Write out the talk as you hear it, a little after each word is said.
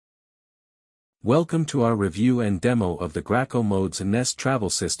Welcome to our review and demo of the Graco Modes Nest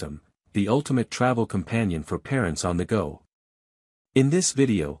Travel System, the ultimate travel companion for parents on the go. In this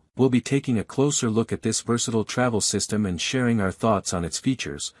video, we'll be taking a closer look at this versatile travel system and sharing our thoughts on its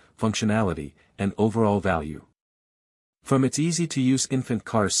features, functionality, and overall value. From its easy-to-use infant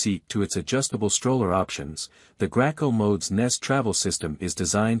car seat to its adjustable stroller options, the Graco Modes Nest Travel System is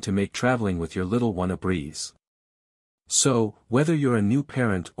designed to make traveling with your little one a breeze. So, whether you're a new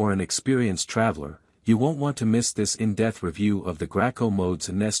parent or an experienced traveler, you won't want to miss this in-depth review of the Graco Modes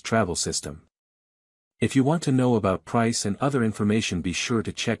Nest Travel System. If you want to know about price and other information, be sure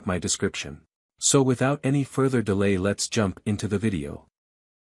to check my description. So without any further delay, let's jump into the video.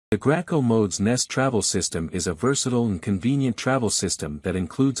 The Graco Modes Nest Travel System is a versatile and convenient travel system that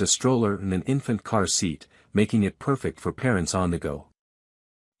includes a stroller and an infant car seat, making it perfect for parents on the go.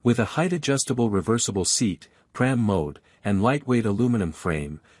 With a height-adjustable reversible seat, pram mode, and lightweight aluminum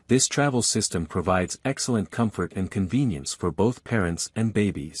frame, this travel system provides excellent comfort and convenience for both parents and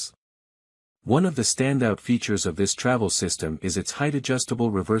babies. One of the standout features of this travel system is its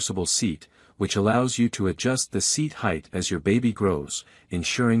height-adjustable reversible seat, which allows you to adjust the seat height as your baby grows,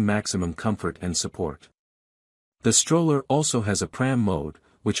 ensuring maximum comfort and support. The stroller also has a pram mode,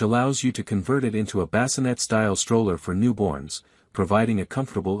 which allows you to convert it into a bassinet-style stroller for newborns, providing a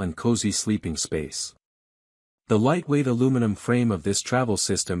comfortable and cozy sleeping space. The lightweight aluminum frame of this travel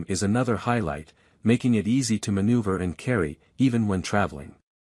system is another highlight, making it easy to maneuver and carry, even when traveling.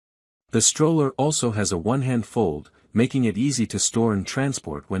 The stroller also has a one-hand fold, making it easy to store and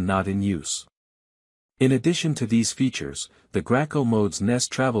transport when not in use. In addition to these features, the Graco Modes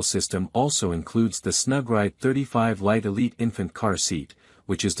Nest Travel System also includes the SnugRide 35 Lite Elite Infant Car Seat,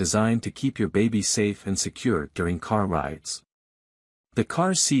 which is designed to keep your baby safe and secure during car rides. The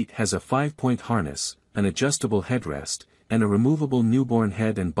car seat has a 5-point harness, an adjustable headrest, and a removable newborn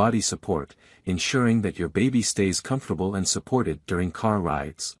head and body support, ensuring that your baby stays comfortable and supported during car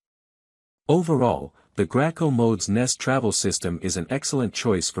rides. Overall, the Graco Modes Nest Travel System is an excellent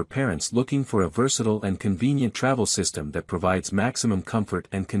choice for parents looking for a versatile and convenient travel system that provides maximum comfort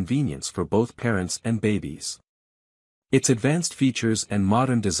and convenience for both parents and babies. Its advanced features and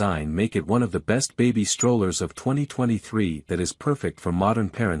modern design make it one of the best baby strollers of 2023 that is perfect for modern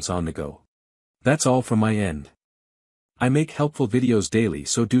parents on the go. That's all from my end. I make helpful videos daily,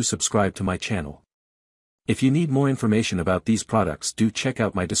 so do subscribe to my channel. If you need more information about these products, do check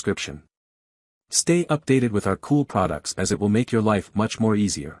out my description. Stay updated with our cool products, as it will make your life much more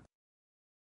easier.